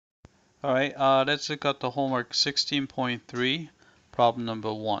All right, let's look at the homework 16.3, problem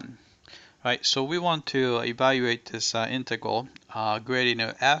number 1. All right, so we want to evaluate this integral gradient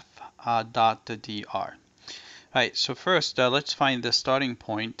of f dot dr. All right, so first let's find the starting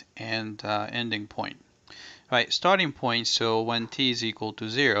point and ending point. All right, starting point, so when t is equal to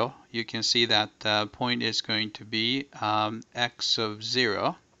 0, you can see that point is going to be x of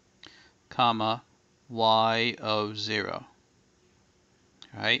 0, comma, y of 0.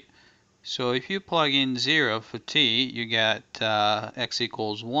 All right. So if you plug in 0 for t, you get x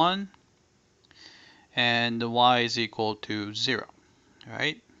equals 1 and y is equal to 0,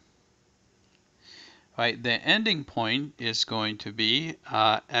 right? Right, the ending point is going to be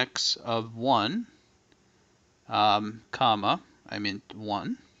x of 1, comma,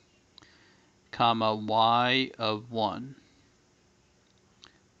 1, comma, y of 1.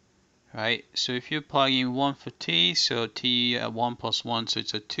 Right, so if you plug in 1 for t, so t 1 plus 1, so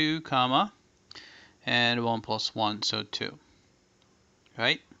it's a 2, comma, and 1 plus 1, so 2,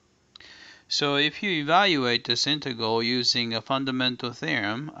 right? So if you evaluate this integral using a fundamental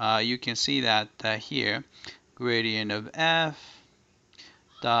theorem, you can see that here, gradient of f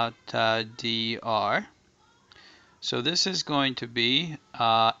dot dr. So this is going to be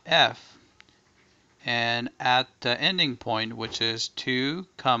f, and at the ending point, which is 2,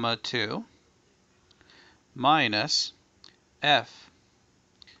 comma 2, minus f,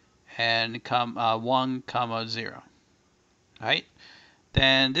 and 1, comma 0, right?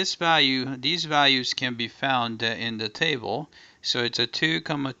 Then these values can be found in the table. So it's a 2,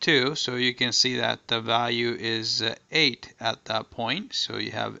 comma 2, so you can see that the value is 8 at that point. So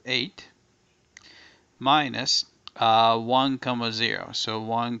you have 8 minus 1, comma 0. So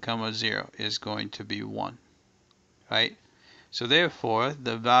 1, comma 0 is going to be 1, right? So therefore,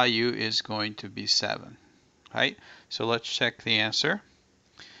 the value is going to be 7, right? So let's check the answer,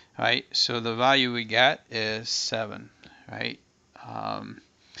 right? So the value we get is 7, right?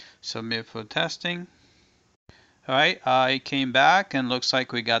 Submit for testing. All right, it came back and looks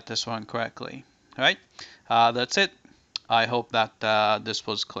like we got this one correctly. All right, that's it. I hope that this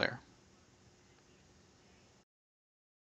was clear.